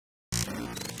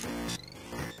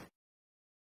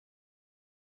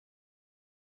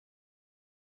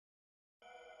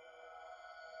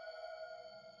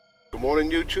Good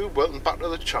morning YouTube, welcome back to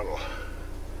the channel.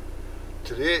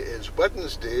 Today is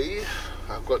Wednesday.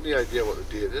 I've got no idea what the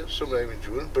date is, sometime in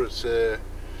June, but it's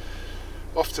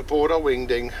off to Border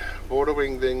Wingding. Border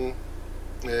Wingding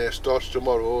starts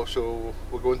tomorrow, so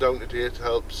we're going down today to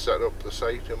help set up the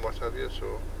site and what have you,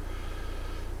 so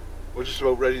we're just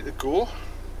about ready to go.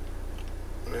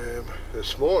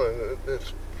 This morning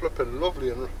it's flipping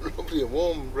lovely and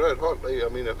warm, red hot. Like, I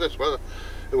mean, if this weather,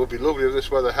 it would be lovely if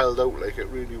this weather held out, like it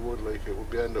really would. Like it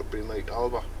would end up being like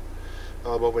Alba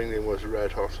Wingding was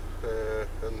red hot,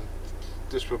 and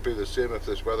this would be the same if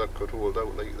this weather could hold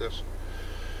out like this.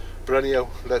 But anyhow,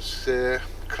 let's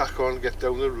crack on and get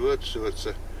down the road. So it's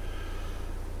a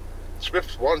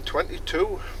Swift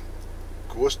 122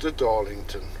 goes to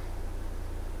Darlington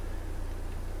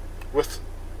with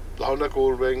the Honda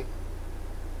Goldwing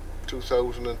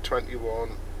 2021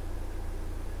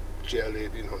 GL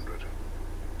 1800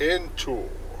 in tow,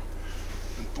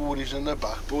 and Bodie's in the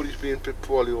back. Bodie's being put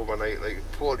poorly overnight. Like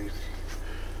Bodie,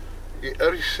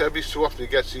 every so often he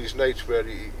gets these nights where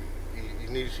he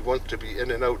wants to be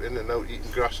in and out eating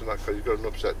grass and that, because he's got an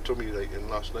upset tummy. Like, and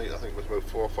last night I think it was about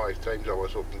 4 or 5 times I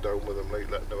was up and down with him, like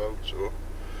letting him out. So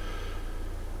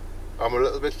I'm a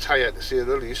little bit tired to say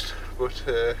the least, but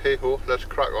hey ho, let's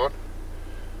crack on.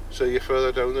 See you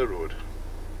further down the road.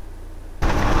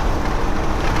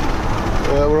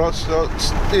 We're on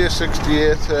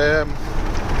A68,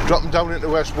 dropping down into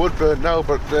West Woodburn now,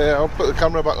 but I'll put the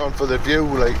camera back on for the view.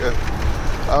 Like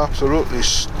absolutely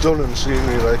stunning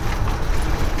scenery. Like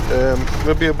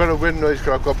there'll be a bit of wind noise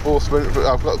because I've got both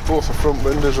the front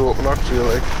windows open actually.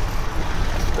 Like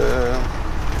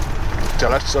to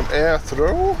let some air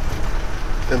through.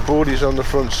 And Bodie's on the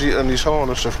front seat and his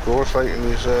harness, of course, like,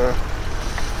 and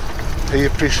he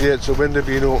appreciates the window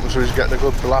being open, so he's getting a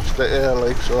good blast of air,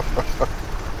 like, so.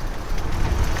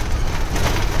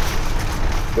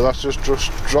 But that's just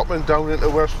dropping down into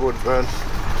West Woodburn.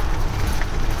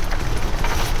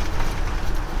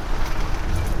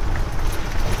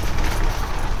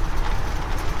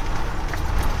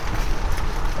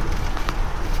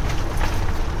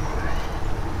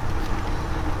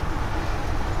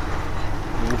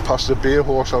 Past the Bay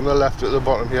Horse on the left at the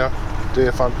bottom here. They're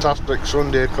a fantastic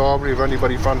Sunday carvery if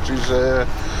anybody fancies a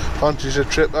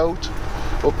trip out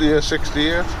up the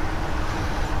A68.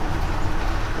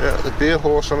 Yeah, the Bay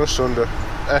Horse on a Sunday.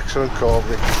 Excellent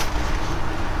carvery.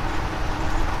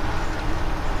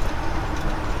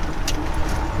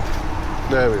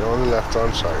 There we go, on the left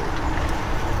hand side.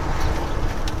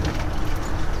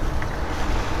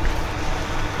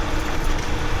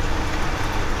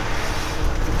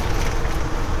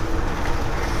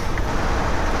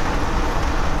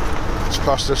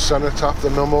 Past the cenotaph,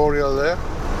 the memorial there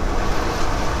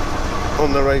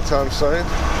on the right hand side.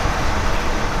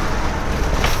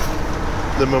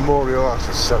 The memorial at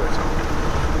the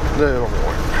cenotaph. There we go.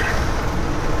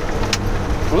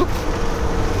 Whoop.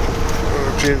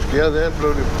 Change gear there,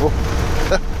 bloody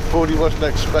Bodie wasn't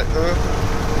expecting it.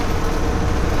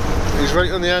 He's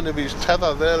right on the end of his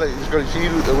tether there, like he's got his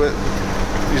heel out the window,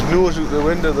 his nose out the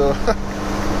window though.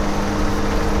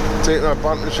 Taking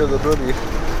advantage of the bloody.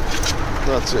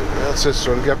 That's it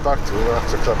son, get back to it,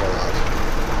 that's a clever lad.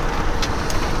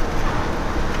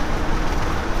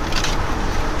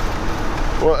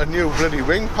 What a new bloody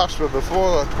wing passed me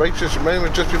before, that bike just reminded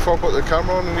me, just before I put the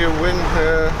camera on, a new wing,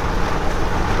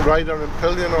 rider and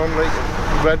pillion on, like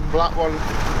red and black one,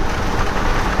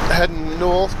 heading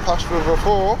north, passed me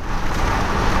before.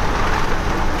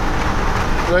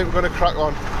 Right, we're going to crack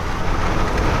on.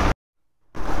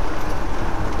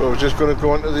 We're just going to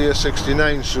go onto the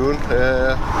A69 soon,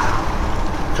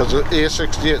 because the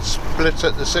A68 splits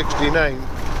at the 69.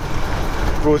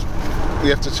 We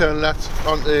have to turn left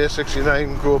onto the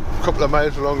A69, go a couple of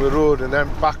miles along the road, and then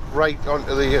back right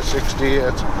onto the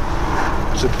A68.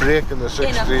 It's a break in the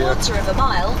 68. In a quarter of a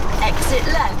mile, exit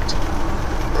left.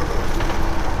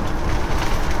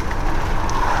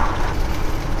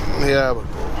 Yeah, we go.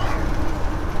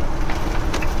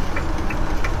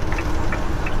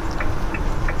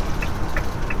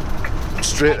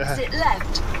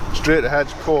 Straight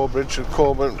ahead's Corbridge and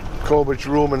Corbridge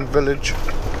Roman Village.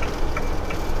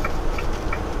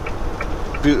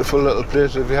 Beautiful little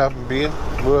place if you haven't been,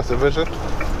 worth a visit.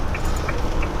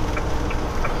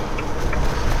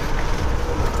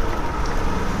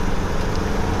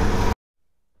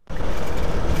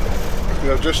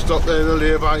 I've just stopped there in the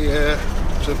lay-by here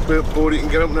so Bodie can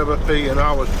get up and have a pee, and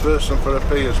I was bursting for a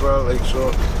pee as well, like,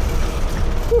 so.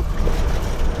 Whew.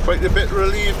 Quite a bit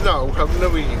relieved now, having a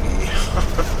wee.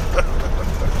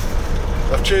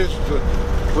 I've changed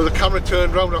with the camera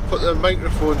turned round. I've put the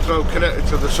microphones now connected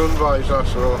to the sun visor,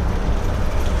 so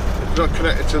not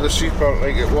connected to the seatbelt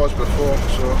like it was before,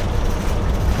 so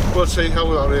we'll see how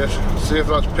that is, see if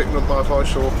that's picking up my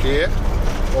voice okay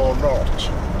or not.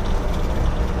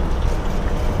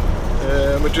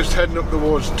 We're just heading up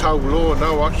towards Towlow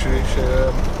now actually.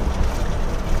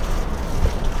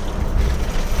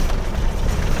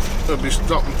 We'll be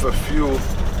stopping for fuel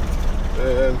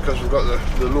because we've got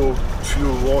the low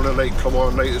fuel warning light come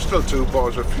on. Like, there's still 2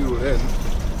 bars of fuel in,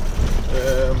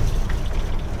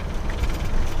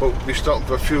 but we'll be stopping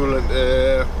for fuel and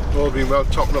we'll be well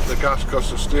topping up the gas because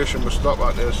the station we stop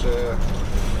at is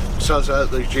sells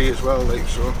LPG as well, like,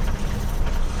 so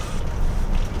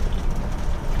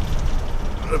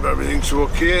if everything's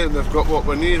okay and they've got what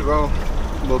we need, well,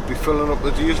 we'll be filling up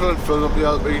the diesel and filling up the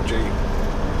LPG.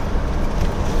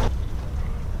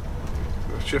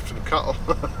 Shifting cattle.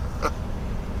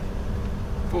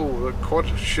 Oh, the quad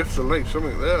shifting like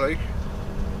something there, like.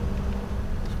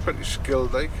 It's pretty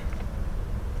skilled, like.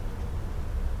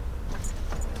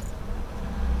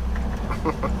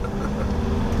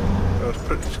 That's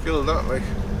pretty skilled, that, like.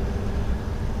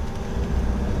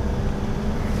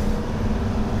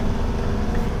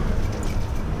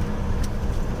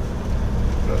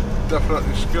 That's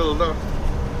definitely skilled, that.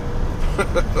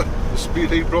 The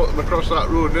speed he brought them across that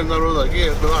road in that other gear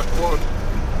with that quad.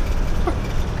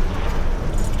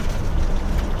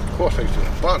 Of course,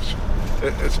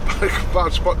 it's a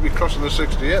bad spot to be crossing the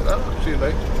 68, that actually,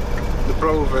 like the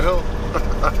brow of a hill.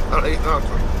 I like that.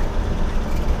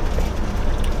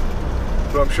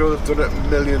 But I'm sure they've done it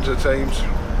millions of times,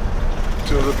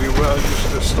 so they'll be well used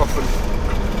to stopping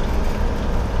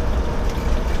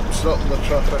the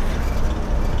traffic.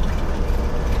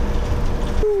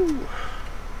 Woo.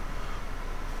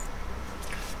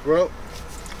 Well,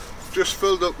 just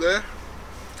filled up there,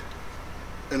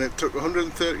 and it took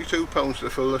 £132 to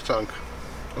fill the tank.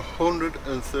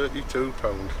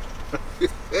 £132.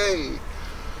 Hey!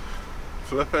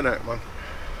 Flipping heck, man.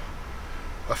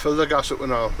 I filled the gas up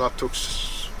now, that took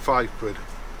 £5.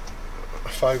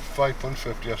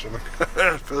 £5.50 or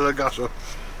something. Fill the gas up.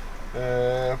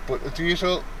 But the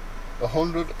diesel,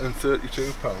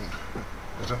 £132.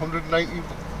 There's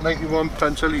 191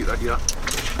 pence a litre here.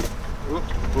 Oh,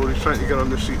 Brody's trying to get on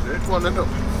the seat there. Come on then, up.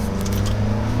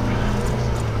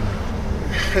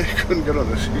 He couldn't get on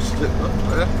the seat, slipped up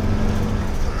there.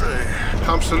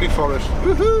 Hamster Leaf Forest.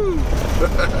 Woohoo!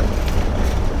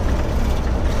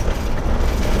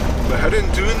 We're heading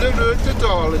down the road to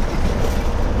Darlington.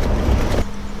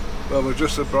 Well, we're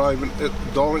just arriving at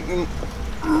Darlington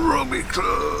Rugby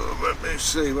Club. Let me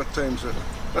see, what time's it?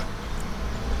 I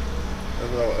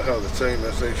don't know what the hell the time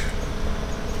is, like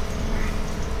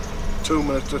 2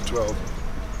 minutes to 12.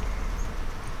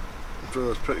 So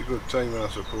that's pretty good timing, I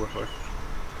suppose. Like.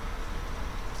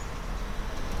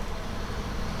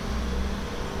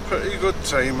 Pretty good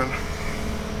timing.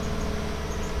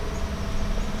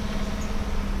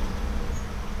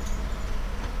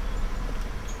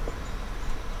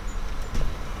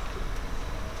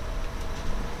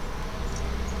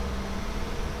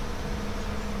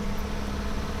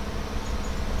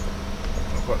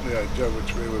 I've got the idea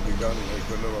which way we'll be going, like,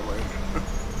 but never mind.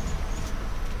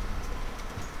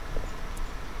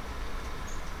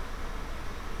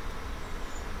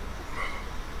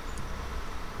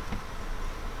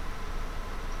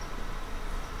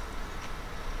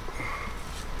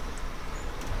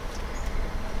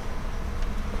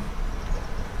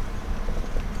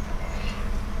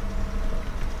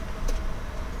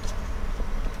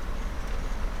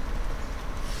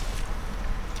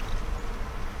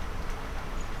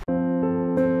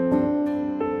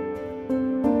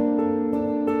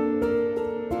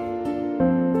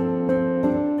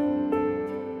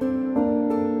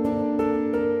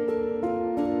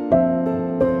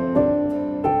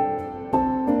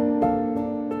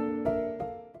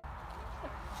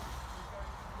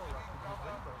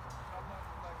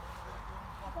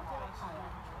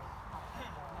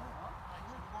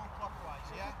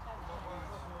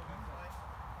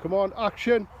 Come on,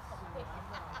 action!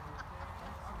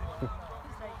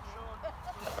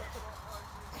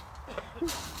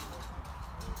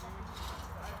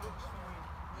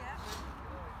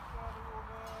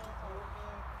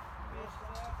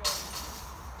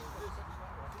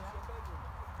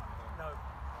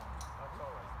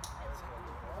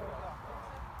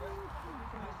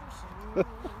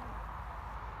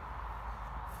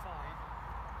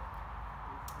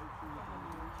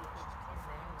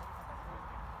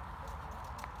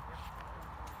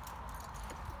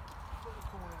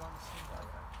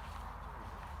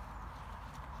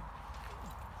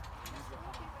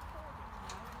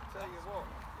 Tell you what,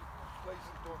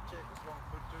 places don't take as long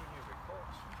for doing your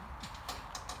reports.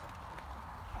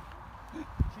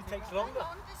 She takes longer.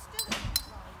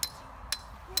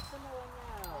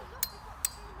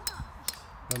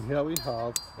 And here we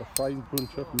have a fine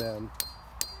bunch of men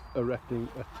erecting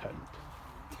a tent.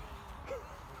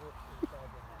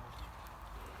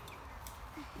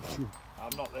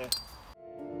 I'm not there.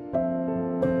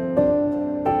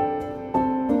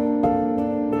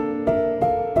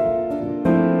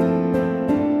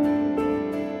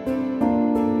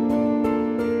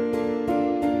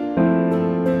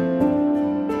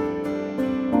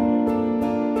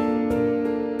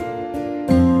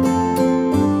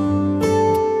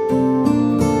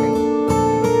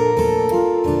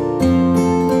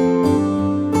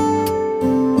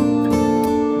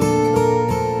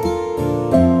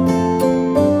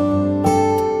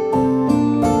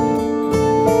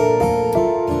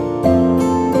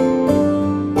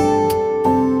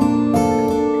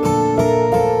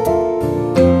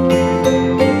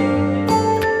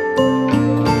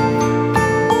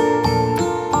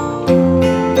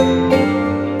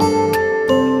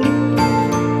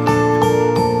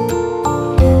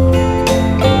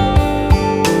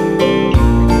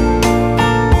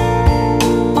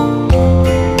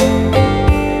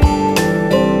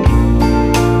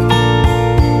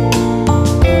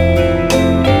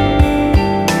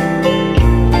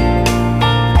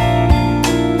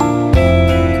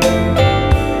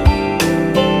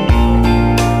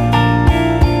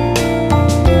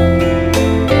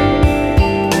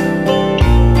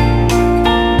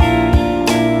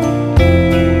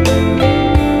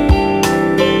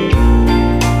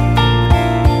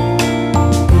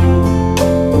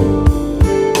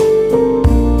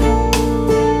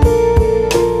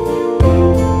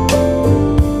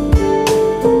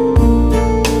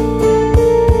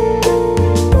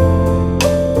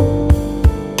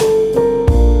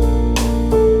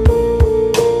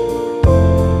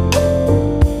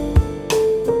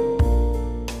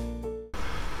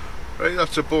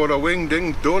 That's the Border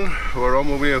Wingding done. We're on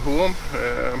my way home.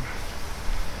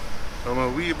 I'm a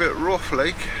wee bit rough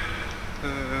like.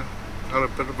 Had a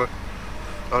bit of a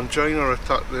angina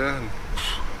attack there and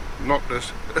knocked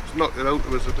it out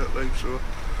of us a bit like, so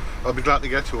I'll be glad to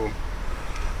get home.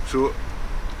 So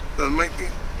there might be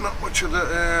not much of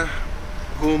the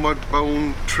homeward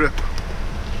bound trip.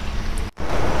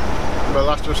 Well,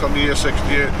 that's just on the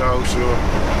A68 now, so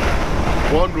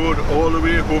one road all the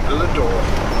way home to the door.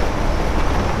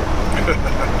 Ooh,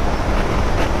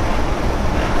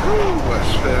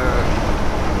 that's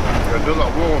another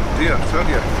warm day, I tell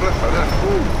you, flipping it.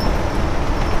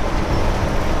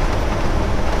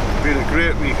 Been a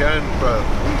great weekend,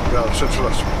 well since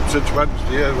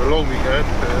Wednesday, a long weekend.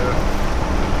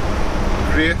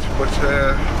 Great, but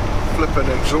flipping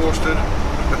exhausted.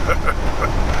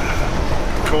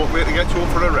 Can't wait to get home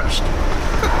for a rest.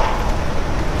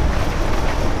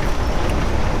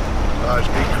 It's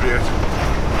been great.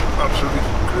 Absolutely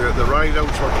great. The ride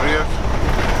outs were great.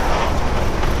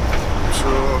 So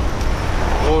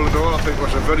all in all, I think it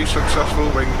was a very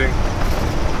successful Wingding.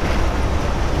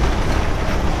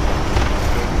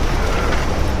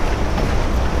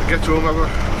 Get home, have a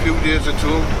few days at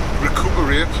home,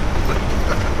 recuperate,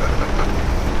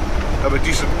 have a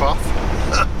decent bath.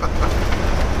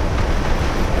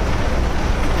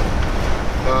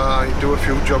 Do a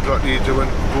few jobs that need doing.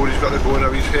 Bodie's got to go and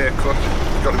have his hair cut.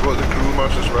 He's got to go to the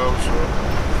groomers as well, so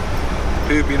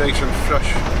he'll be nice and fresh.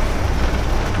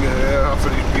 Yeah, after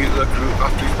he's been to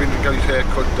get his hair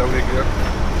cut down again.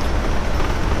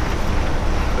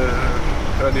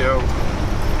 Anyhow,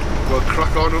 we'll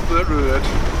crack on up the road.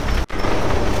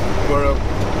 We're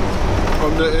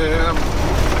on the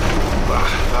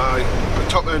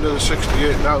top end of the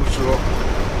 68 now, so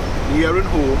near and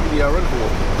home.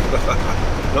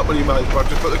 Not many miles, but I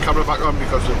just put the camera back on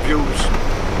because the view's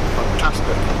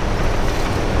fantastic.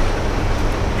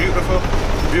 Beautiful,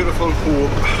 beautiful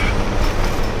home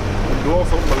in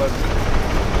Northumberland.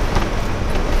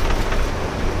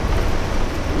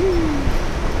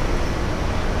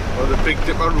 On the Big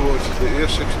Dipper Road, the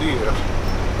A68.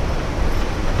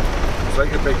 It's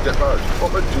like a Big Dipper.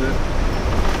 Up and down.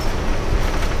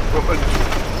 Up and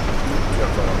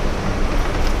down.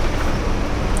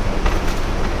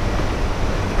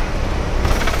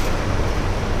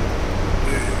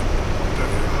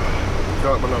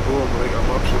 When I'm home, like, I'm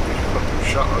absolutely fucking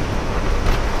shattered.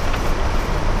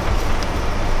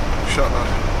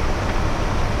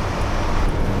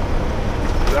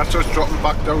 That's us dropping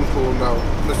back down home now.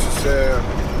 This is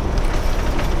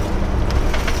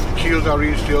Kielder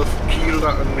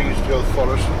and Reesdale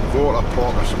Forest, Water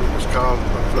Park or something it's called.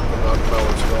 I'm flipping that now,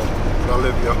 it's gone. I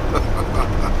live here.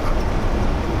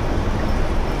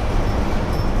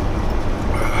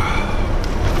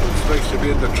 nice to be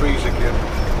in the trees again.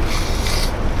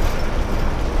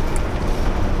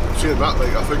 Seeing that,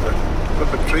 like, I think the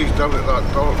flipping trees down at that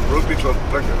rugby club,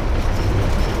 like,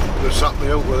 they sat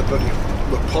me out with a bloody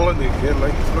pollen again,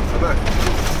 like, look at that.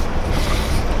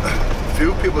 A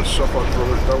few people suffered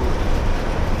from it down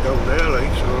there,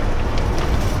 like, so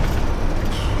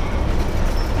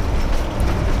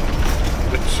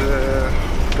it's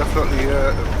definitely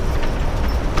a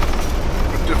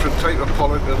different type of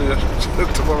pollen to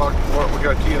what we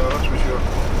got here, that's for sure.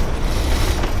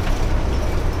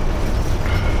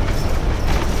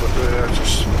 But it's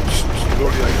just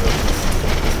lovely, like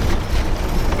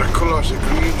the colours, the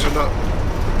greens and that,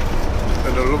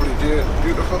 and a lovely day,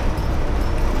 beautiful.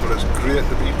 But it's great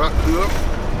to be back here.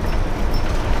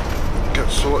 Get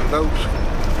sorted out,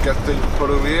 get things put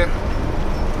away,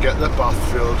 get the bath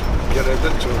filled, get in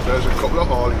it too. There's a couple of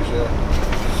Harleys there.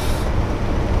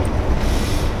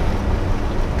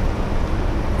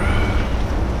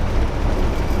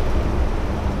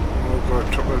 Oh god,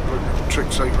 trick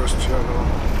cyclist channel.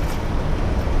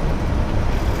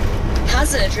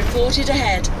 Hazard reported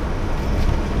ahead.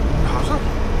 Hazard?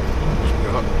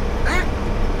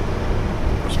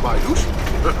 That's my use.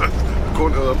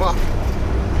 According to the map.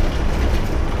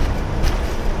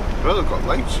 Well, they've got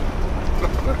lights.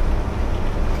 Look at that.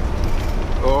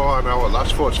 Oh, I know what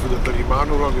that's for. It's for the bloody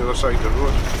manual on the other side of the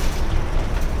road.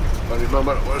 I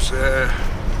remember it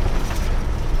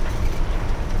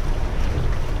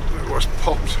was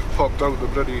popped out the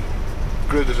bloody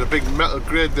grid. There's a big metal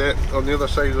grid there on the other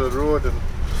side of the road, and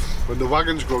when the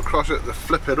wagons go across it, they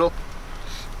flip it up,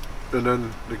 and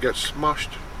then they get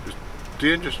smashed. It's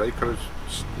dangerous, like, because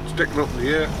it's sticking up in the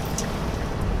air.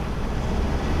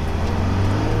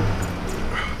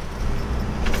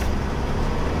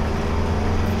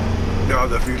 No,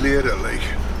 they've relayed it, like.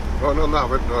 Oh no, no,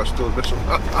 no, I still miss them.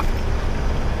 I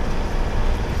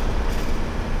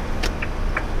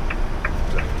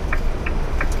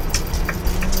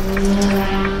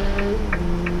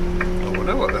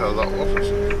wonder what the hell that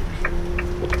was.